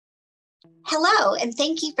Hello, and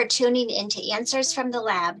thank you for tuning in to Answers from the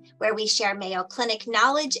Lab, where we share Mayo Clinic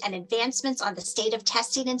knowledge and advancements on the state of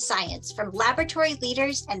testing and science from laboratory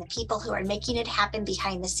leaders and the people who are making it happen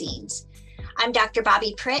behind the scenes. I'm Dr.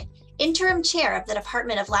 Bobbi Pritt, Interim Chair of the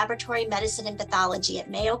Department of Laboratory Medicine and Pathology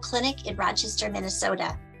at Mayo Clinic in Rochester,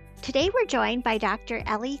 Minnesota. Today, we're joined by Dr.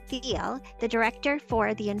 Elitza Theel, the Director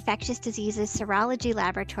for the Infectious Diseases Serology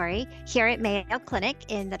Laboratory here at Mayo Clinic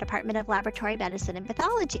in the Department of Laboratory Medicine and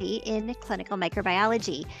Pathology in clinical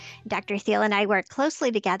microbiology. Dr. Theel and I work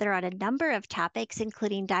closely together on a number of topics,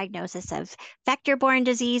 including diagnosis of vector-borne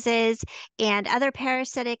diseases and other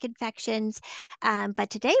parasitic infections.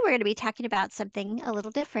 But today, we're going to be talking about something a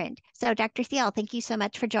little different. So, Dr. Theel, thank you so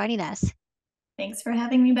much for joining us. Thanks for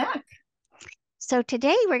having me back. So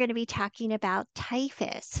today we're going to be talking about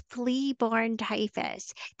typhus, flea-borne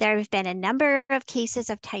typhus. There have been a number of cases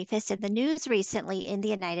of typhus in the news recently in the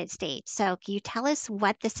United States. So can you tell us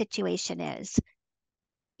what the situation is?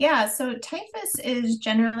 Yeah, so typhus is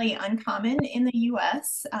generally uncommon in the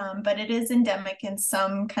US, but it is endemic in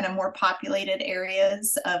some kind of more populated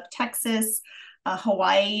areas of Texas,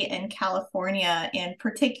 Hawaii, and California, and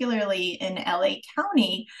particularly in LA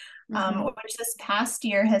County, which this past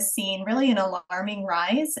year has seen really an alarming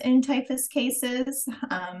rise in typhus cases.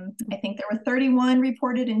 I think there were 31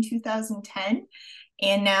 reported in 2010.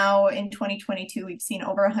 And now in 2022, we've seen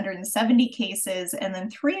over 170 cases, and then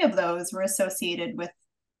 3 of those were associated with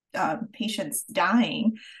patients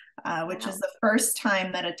dying, which is the first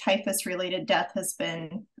time that a typhus-related death has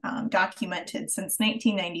been documented since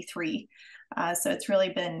 1993. So it's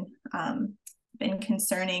really been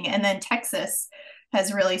concerning. And then Texas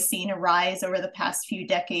has really seen a rise over the past few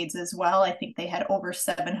decades as well. I think they had over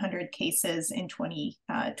 700 cases in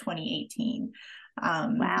 2018.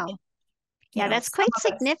 Wow. Yeah, that's quite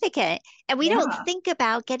significant. And we don't think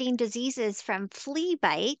about getting diseases from flea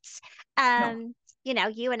bites. No. You know,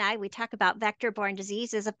 you and I, we talk about vector-borne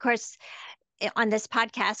diseases. Of course, on this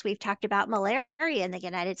podcast, we've talked about malaria in the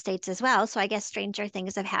United States as well. So I guess stranger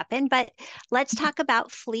things have happened. But let's talk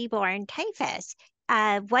about flea-borne typhus.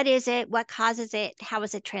 What is it? What causes it? How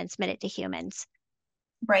is it transmitted to humans?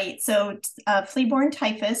 Right. So flea-borne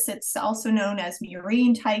typhus, it's also known as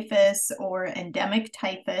murine typhus or endemic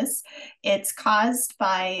typhus. It's caused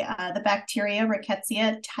by the bacteria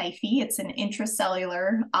Rickettsia typhi. It's an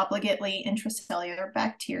intracellular, obligately intracellular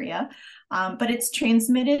bacteria, but it's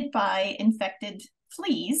transmitted by infected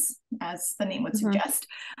fleas, as the name would suggest,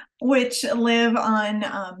 which live on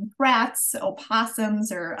rats,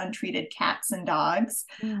 opossums, or untreated cats and dogs.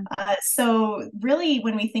 So really,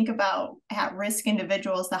 when we think about at-risk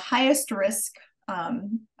individuals, the highest risk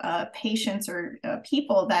patients or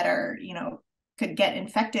people that are, could get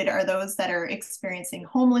infected are those that are experiencing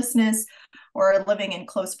homelessness or living in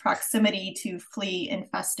close proximity to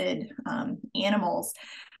flea-infested animals.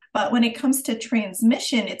 But when it comes to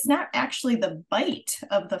transmission, it's not actually the bite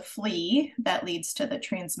of the flea that leads to the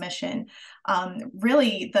transmission.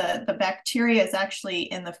 Really, the bacteria is actually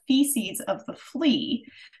in the feces of the flea.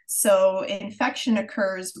 So infection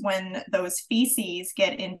occurs when those feces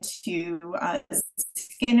get into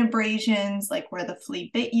skin abrasions, like where the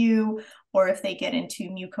flea bit you, or if they get into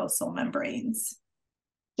mucosal membranes.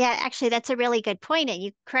 Yeah, actually, that's a really good point. And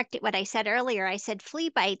you corrected what I said earlier. I said flea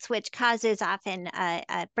bites, which causes often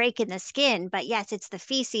a break in the skin. But yes, it's the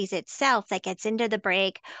feces itself that gets into the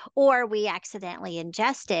break, or we accidentally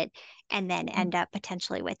ingest it and then end up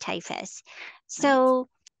potentially with typhus. So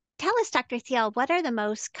tell us, Dr. Theel, what are the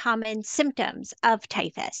most common symptoms of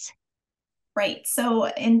typhus? Right. So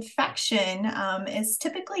infection is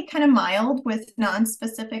typically kind of mild with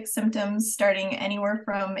nonspecific symptoms starting anywhere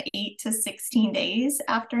from 8 to 16 days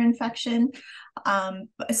after infection.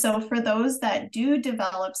 So for those that do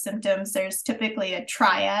develop symptoms, there's typically a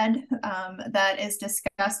triad that is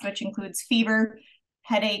discussed, which includes fever,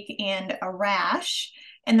 headache, and a rash.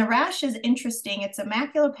 And the rash is interesting. It's a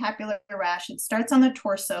maculopapular rash. It starts on the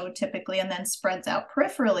torso typically and then spreads out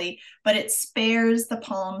peripherally, but it spares the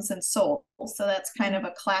palms and soles. So that's kind of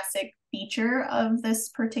a classic feature of this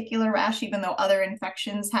particular rash, even though other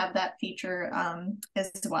infections have that feature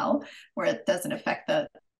as well, where it doesn't affect the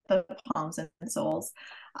palms and soles.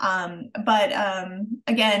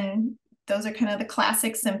 Again, those are kind of the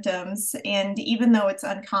classic symptoms. And even though it's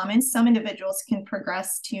uncommon, some individuals can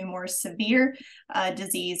progress to more severe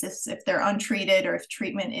disease if they're untreated or if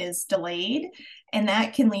treatment is delayed. And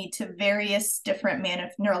that can lead to various different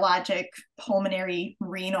neurologic, pulmonary,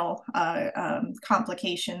 renal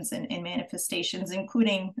complications and manifestations,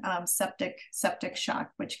 including septic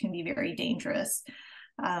shock, which can be very dangerous.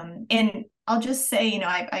 And I'll just say,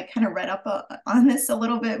 I kind of read up on this a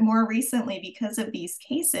little bit more recently because of these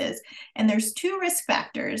cases. And there's two risk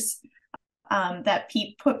factors that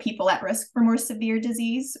put people at risk for more severe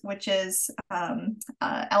disease, which is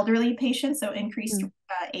elderly patients, so increased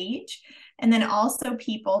age, and then also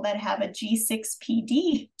people that have a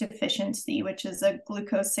G6PD deficiency, which is a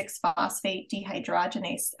glucose 6-phosphate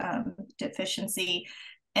dehydrogenase deficiency.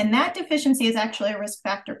 And that deficiency is actually a risk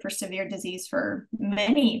factor for severe disease for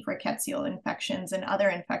many rickettsial infections and other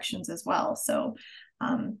infections as well. So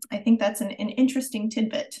I think that's an interesting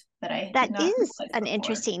tidbit that I That did not is realize an before.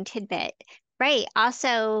 interesting tidbit. Right.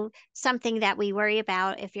 Also, something that we worry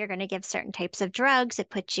about if you're going to give certain types of drugs, it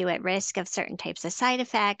puts you at risk of certain types of side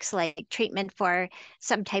effects, like treatment for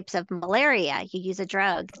some types of malaria. You use a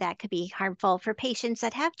drug that could be harmful for patients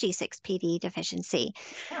that have G6PD deficiency.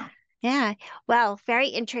 Yeah. Yeah, well, very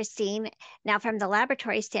interesting. Now, from the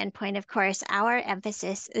laboratory standpoint, of course, our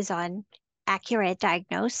emphasis is on accurate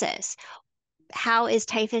diagnosis. How is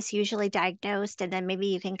typhus usually diagnosed? And then maybe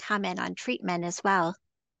you can comment on treatment as well.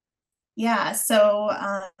 Yeah, so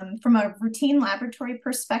from a routine laboratory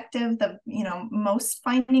perspective, most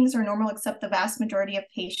findings are normal, except the vast majority of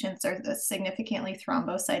patients are significantly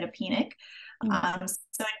thrombocytopenic.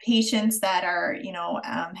 So in patients that are,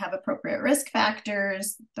 have appropriate risk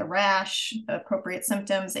factors, the rash, the appropriate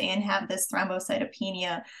symptoms, and have this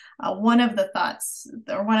thrombocytopenia, one of the thoughts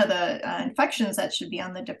or one of the infections that should be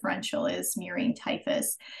on the differential is murine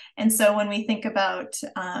typhus. And so when we think about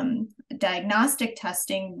diagnostic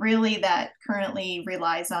testing, really that currently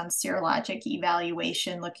relies on serologic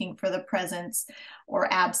evaluation, looking for the presence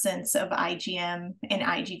or absence of IgM and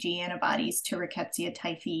IgG antibodies to Rickettsia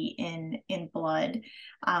typhi in blood.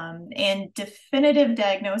 And definitive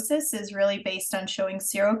diagnosis is really based on showing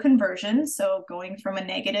seroconversion, so going from a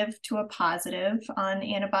negative to a positive on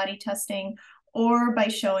antibody testing, or by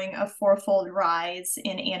showing a 4-fold rise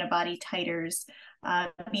in antibody titers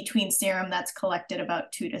between serum that's collected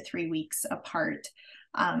about 2 to 3 weeks apart.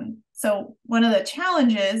 So one of the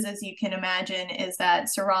challenges, as you can imagine, is that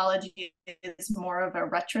serology is more of a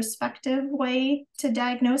retrospective way to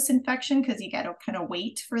diagnose infection, because you got to kind of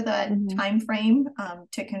wait for that time frame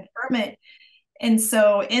to confirm it. And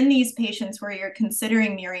so in these patients where you're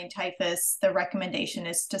considering murine typhus, the recommendation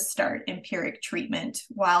is to start empiric treatment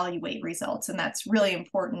while you wait results. And that's really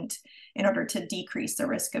important in order to decrease the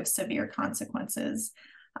risk of severe consequences.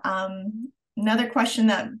 Another question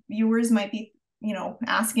that viewers might be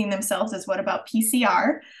asking themselves is, what about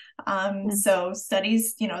PCR? So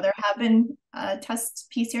studies, there have been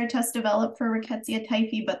PCR tests developed for Rickettsia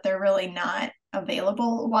typhi, but they're really not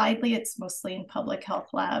available widely. It's mostly in public health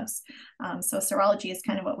labs. So serology is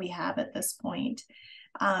kind of what we have at this point.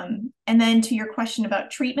 And then to your question about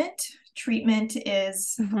treatment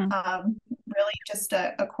is really just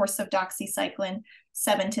a course of doxycycline,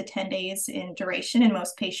 7 to 10 days in duration, and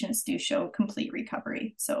most patients do show complete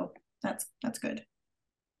recovery. So that's good.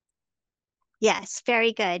 Yes,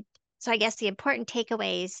 very good. So I guess the important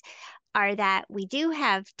takeaways are that we do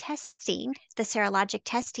have testing, the serologic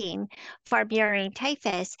testing for murine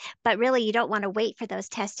typhus, but really you don't want to wait for those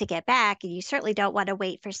tests to get back. And you certainly don't want to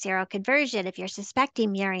wait for seroconversion. If you're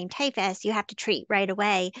suspecting murine typhus, you have to treat right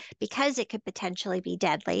away, because it could potentially be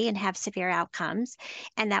deadly and have severe outcomes.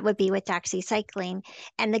 And that would be with doxycycline.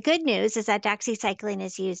 And the good news is that doxycycline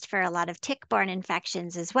is used for a lot of tick-borne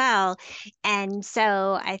infections as well. And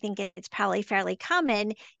so I think it's probably fairly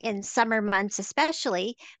common in summer months,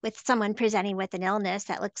 especially with someone presenting with an illness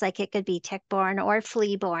that looks like it could be tick-borne or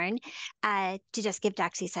flea-borne, to just give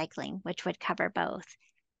doxycycline, which would cover both.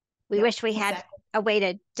 We wish we had a way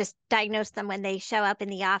to just diagnose them when they show up in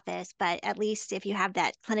the office, but at least if you have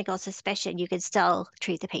that clinical suspicion, you could still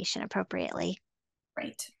treat the patient appropriately.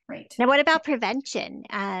 Right. Now, what about prevention?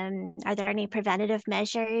 Are there any preventative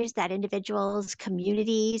measures that individuals,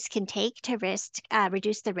 communities can take to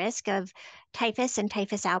reduce the risk of typhus and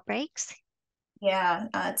typhus outbreaks? Yeah,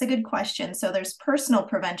 it's a good question. So there's personal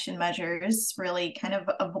prevention measures, really kind of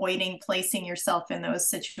avoiding placing yourself in those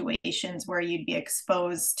situations where you'd be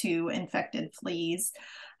exposed to infected fleas.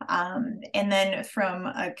 And then from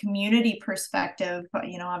a community perspective,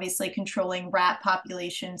 obviously controlling rat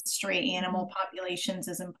populations, stray animal populations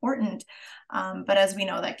is important. But as we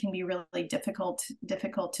know, that can be really difficult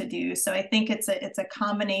to do. So I think it's a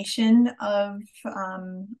combination of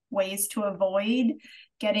ways to avoid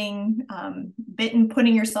getting bitten,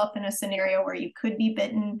 putting yourself in a scenario where you could be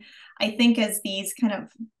bitten. I think as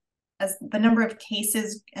the number of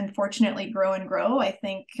cases unfortunately grow and grow, I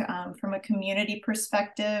think from a community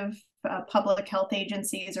perspective, public health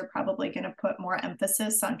agencies are probably going to put more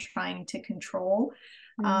emphasis on trying to control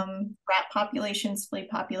rat populations, flea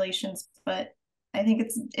populations, but I think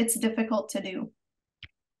it's difficult to do.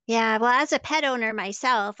 Yeah, well, as a pet owner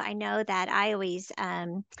myself, I know that I always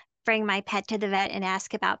bring my pet to the vet and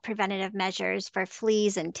ask about preventative measures for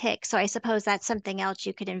fleas and ticks. So I suppose that's something else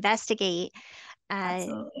you could investigate.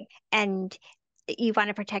 Absolutely. And you want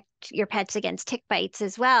to protect your pets against tick bites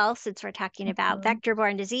as well, since we're talking about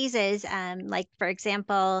vector-borne diseases. Like, for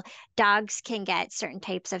example, dogs can get certain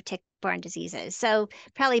types of tick-borne diseases. So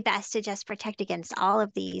probably best to just protect against all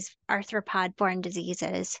of these arthropod-borne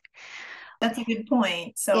diseases. That's a good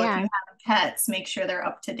point. So if you Yeah. have pets, make sure they're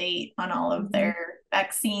up to date on all of their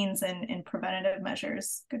vaccines and preventative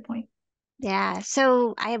measures. Good point. Yeah.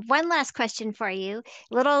 So I have one last question for you.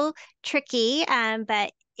 A little tricky,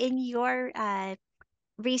 but in your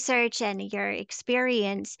research and your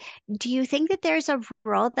experience, do you think that there's a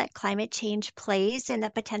role that climate change plays in the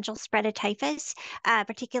potential spread of typhus,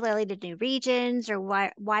 particularly to new regions, or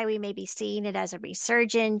why we may be seeing it as a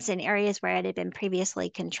resurgence in areas where it had been previously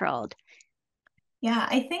controlled? Yeah,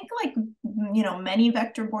 I think like, many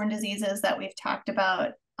vector-borne diseases that we've talked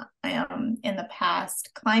about in the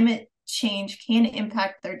past, climate change can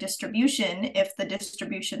impact their distribution if the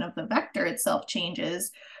distribution of the vector itself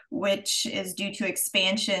changes, which is due to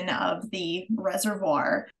expansion of the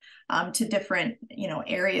reservoir to different,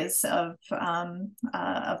 areas of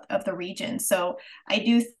the region. So I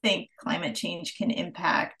do think climate change can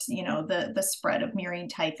impact, the spread of murine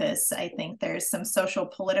typhus. I think there's some social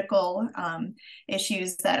political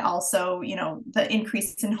issues that also, the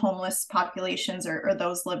increase in homeless populations or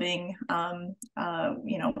those living,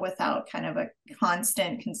 without kind of a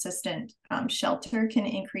constant, consistent shelter can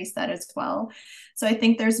increase that as well. So I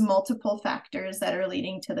think there's multiple factors that are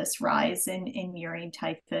leading to this rise in murine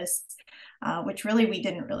typhus, which really we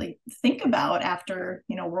didn't really think about after,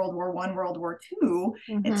 World War I, World War II.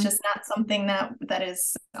 It's just not something that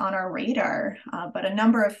is on our radar. But a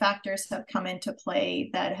number of factors have come into play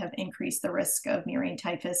that have increased the risk of murine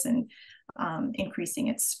typhus and increasing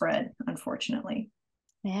its spread, unfortunately.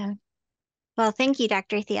 Yeah. Well, thank you,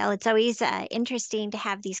 Dr. Theel. It's always interesting to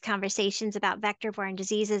have these conversations about vector-borne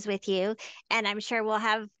diseases with you, and I'm sure we'll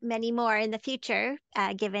have many more in the future,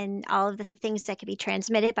 given all of the things that could be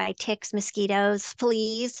transmitted by ticks, mosquitoes,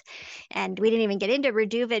 fleas, and we didn't even get into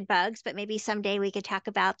reduvid bugs, but maybe someday we could talk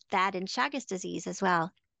about that in Chagas disease as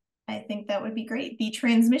well. I think that would be great. The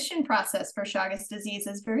transmission process for Chagas disease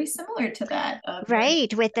is very similar to that of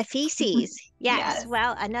Right, with the feces. Yes. Yes.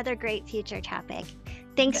 Well, another great future topic.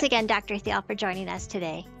 Thanks again, Dr. Theel, for joining us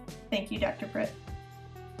today. Thank you, Dr. Pritt.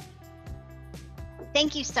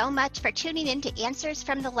 Thank you so much for tuning in to Answers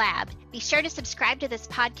from the Lab. Be sure to subscribe to this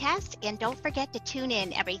podcast and don't forget to tune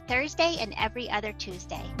in every Thursday and every other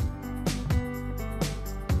Tuesday.